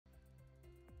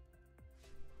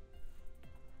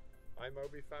Hi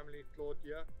Mobi Family, Claude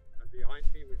here, and behind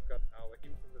me we've got our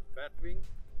infamous Batwing,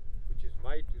 which is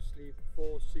made to sleep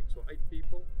 4, 6 or 8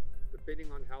 people,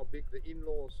 depending on how big the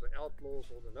in-laws, the outlaws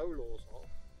or the no-laws are.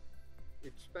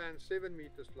 It spans 7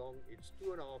 meters long, it's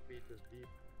 2.5 meters deep.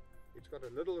 It's got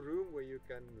a little room where you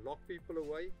can lock people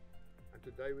away, and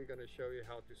today we're going to show you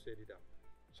how to set it up.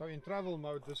 So in travel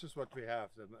mode, this is what we have.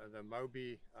 The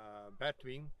Mobi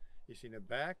Batwing is in a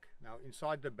bag. Now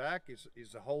inside the bag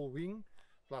is the whole wing,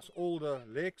 plus all the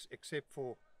legs except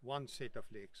for one set of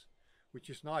legs, which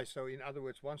is nice. So in other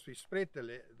words, once we spread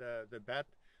the bat,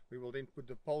 we will then put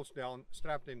the poles down,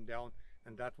 strap them down,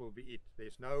 and that will be it.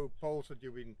 There's no poles that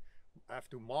you will have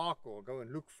to mark or go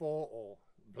and look for or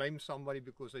blame somebody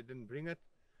because they didn't bring it.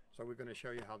 So we're going to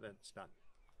show you how that's done.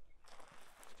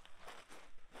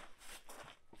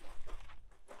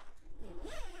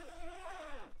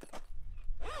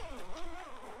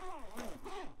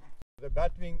 The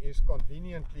Batwing is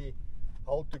conveniently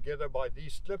held together by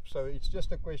these clips, so it's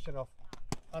just a question of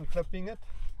unclipping it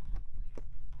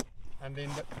and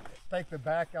then take the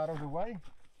back out of the way,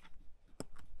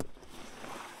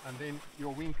 and then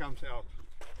your wing comes out.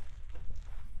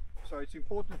 So it's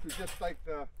important to just take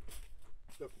the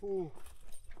full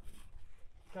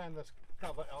canvas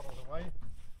cover out of the way,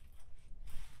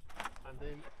 and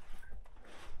then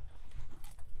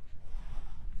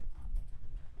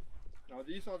now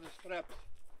these are the straps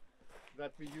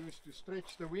that we use to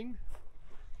stretch the wing,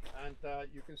 and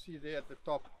you can see there at the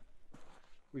top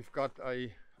we've got a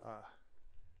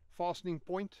fastening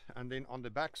point, and then on the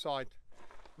back side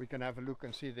we can have a look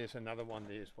and see there's another one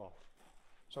there as well.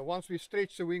 So once we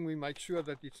stretch the wing, we make sure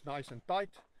that it's nice and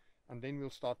tight, and then we'll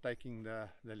start taking the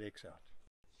legs out.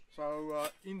 So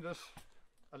in this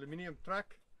aluminium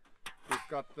track we've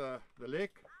got the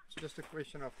leg. It's just a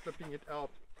question of flipping it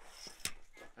out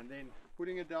and then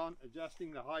putting it down,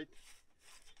 adjusting the height,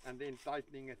 and then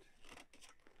tightening it,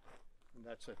 and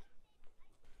that's it.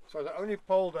 So the only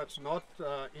pole that's not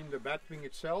in the Batwing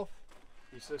itself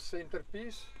is the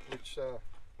centerpiece, which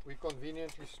we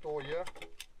conveniently store here.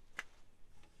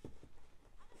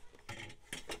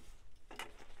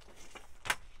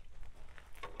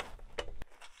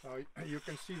 So you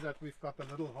can see that we've got a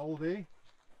little hole there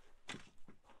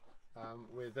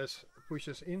where this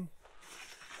pushes in.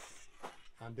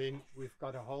 And then we've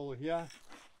got a hole here,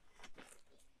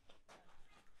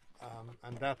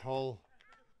 and that hole,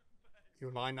 you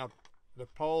line up the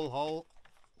pole hole,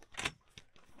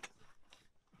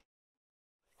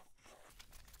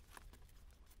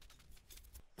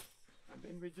 and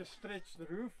then we just stretch the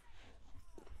roof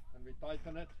and we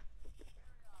tighten it,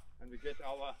 and we get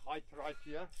our height right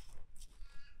here,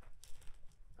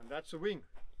 and that's the wing.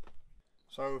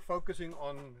 So focusing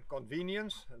on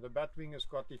convenience, the Batwing has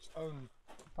got its own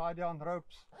tie down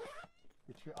ropes,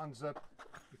 which we unzip,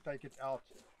 we take it out,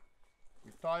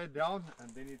 we tie it down, and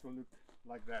then it will look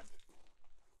like that.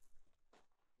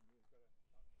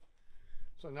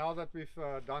 So now that we've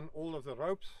done all of the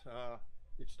ropes,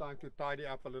 it's time to tidy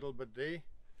up a little bit there,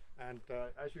 and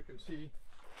as you can see,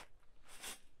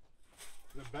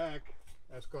 the bag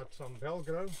has got some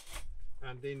Velcro,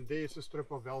 and then there's a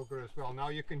strip of Velcro as well. Now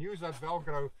you can use that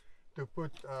Velcro to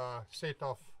put a set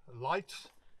of lights,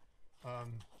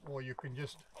 or you can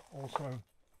just also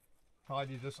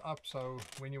tidy this up, so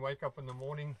when you wake up in the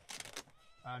morning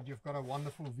and you've got a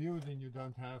wonderful view, then you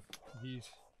don't have these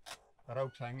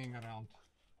ropes hanging around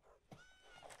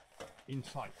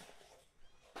inside.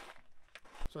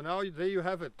 So now there you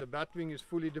have it. The Batwing is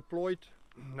fully deployed.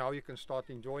 Now you can start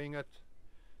enjoying it,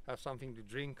 have something to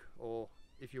drink, or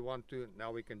if you want to,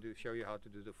 now we can show you how to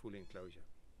do the full enclosure.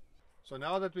 So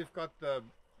now that we've got the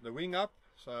wing up,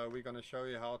 so we're going to show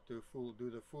you how to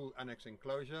do the full Annex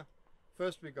enclosure.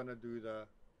 First we're going to do the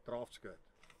draft skirt.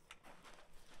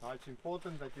 Now it's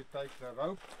important that you take the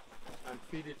rope and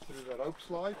feed it through the rope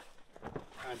slide,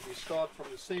 and we start from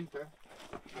the center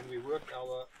and we work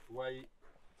our way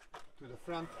to the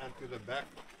front and to the back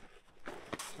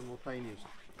simultaneously.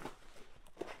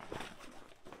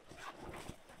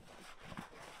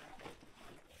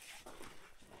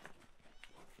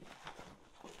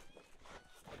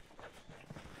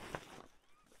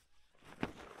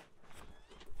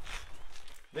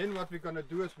 Then what we're going to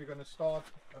do is we're going to start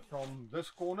from this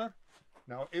corner.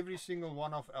 Now every single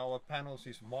one of our panels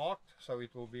is marked, so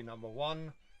it will be number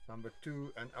 1, number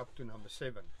 2 and up to number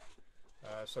 7,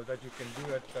 so that you can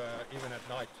do it even at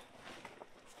night.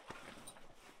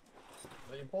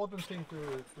 The important thing to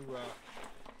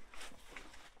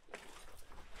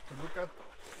look at,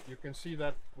 you can see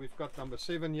that we've got number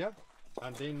 7 here,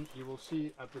 and then you will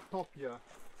see at the top here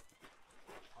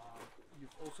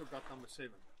you've also got number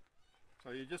 7. So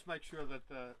you just make sure that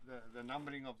the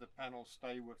numbering of the panels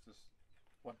stay with this,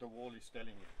 what the wall is telling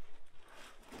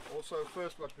you. Also,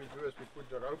 first what we do is we put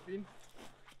the rope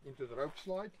into the rope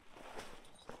slide.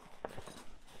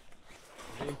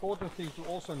 The important thing to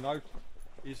also note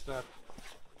is that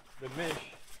the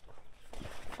mesh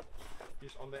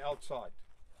is on the outside.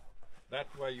 That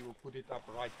way you will put it up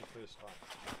right the first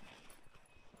time.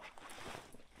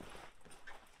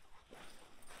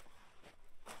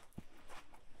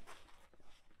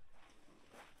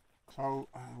 So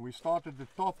we start at the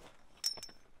top.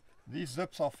 These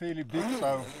zips are fairly big,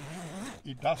 so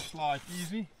it does slide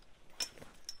easy.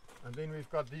 And then we've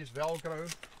got these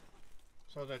Velcro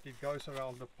so that it goes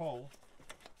around the pole.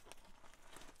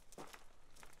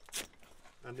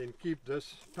 And then keep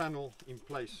this panel in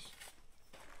place.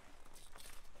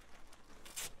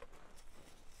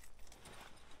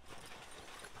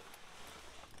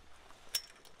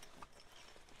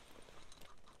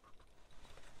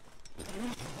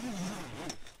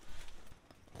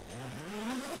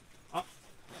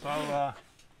 So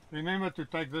remember to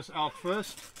take this out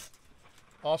first.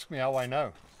 Ask me how I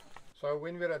know. So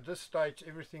when we're at this stage,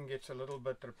 everything gets a little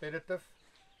bit repetitive.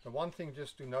 The one thing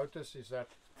just to notice is that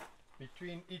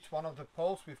between each one of the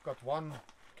poles we've got one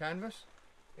canvas,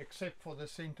 except for the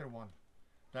center one.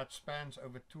 That spans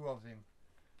over two of them.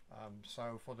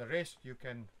 So for the rest you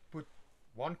can put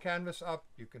one canvas up,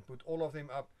 you can put all of them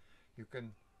up, you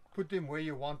can put them where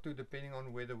you want to depending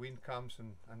on where the wind comes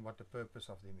and what the purpose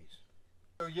of them is.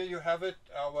 So here you have it,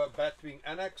 our Batwing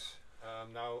Annex.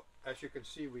 Now as you can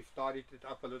see, we've tidied it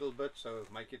up a little bit, so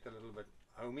make it a little bit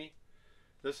homey.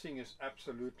 This thing is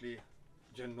absolutely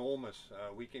ginormous.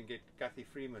 We can get Kathy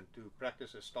Freeman to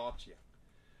practice her starts here.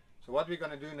 So what we're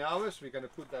going to do now is we're going to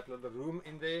put that little room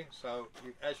in there. So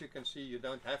as you can see, you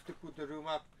don't have to put the room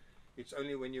up. It's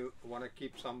only when you want to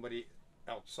keep somebody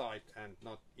outside and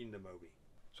not in the Mobi.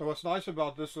 So what's nice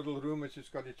about this little room is it's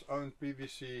got its own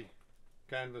PVC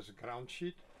canvas ground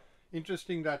sheet.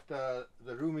 Interesting that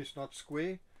the room is not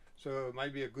square, so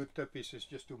maybe a good tip is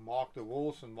just to mark the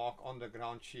walls and mark on the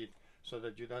ground sheet so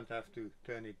that you don't have to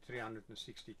turn it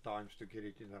 360 times to get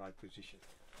it in the right position.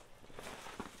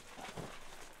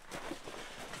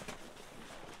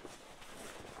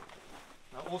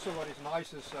 Now also what is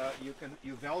nice is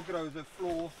you velcro the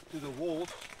floor to the walls,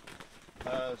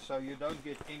 so you don't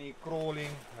get any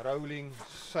crawling, rolling,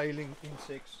 sailing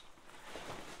insects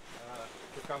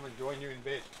to come and join you in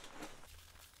bed.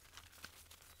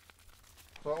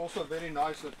 So also very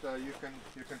nice that you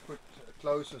can put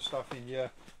clothes and stuff in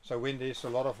here, so when there's a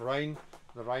lot of rain,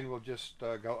 the rain will just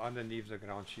go underneath the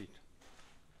ground sheet.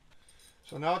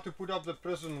 So now to put up the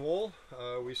prison wall,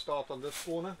 we start on this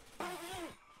corner.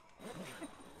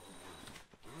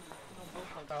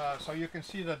 So you can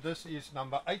see that this is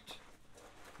number 8,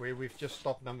 where we've just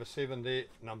stopped number 7 there.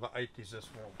 Number 8 is this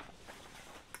wall.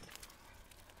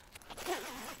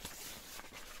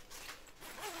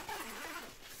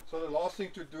 So the last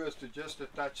thing to do is to just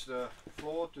attach the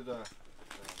floor to the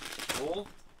wall,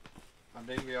 and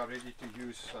then we are ready to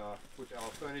use, put our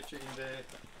furniture in there,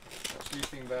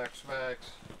 sleeping bags,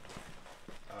 swags,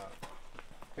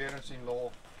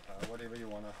 parents-in-law, whatever you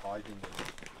want to hide in there.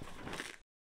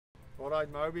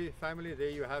 Alright Mobi family, there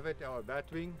you have it, our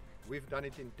Batwing. We've done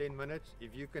it in 10 minutes.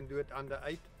 If you can do it under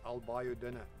 8, I'll buy you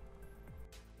dinner.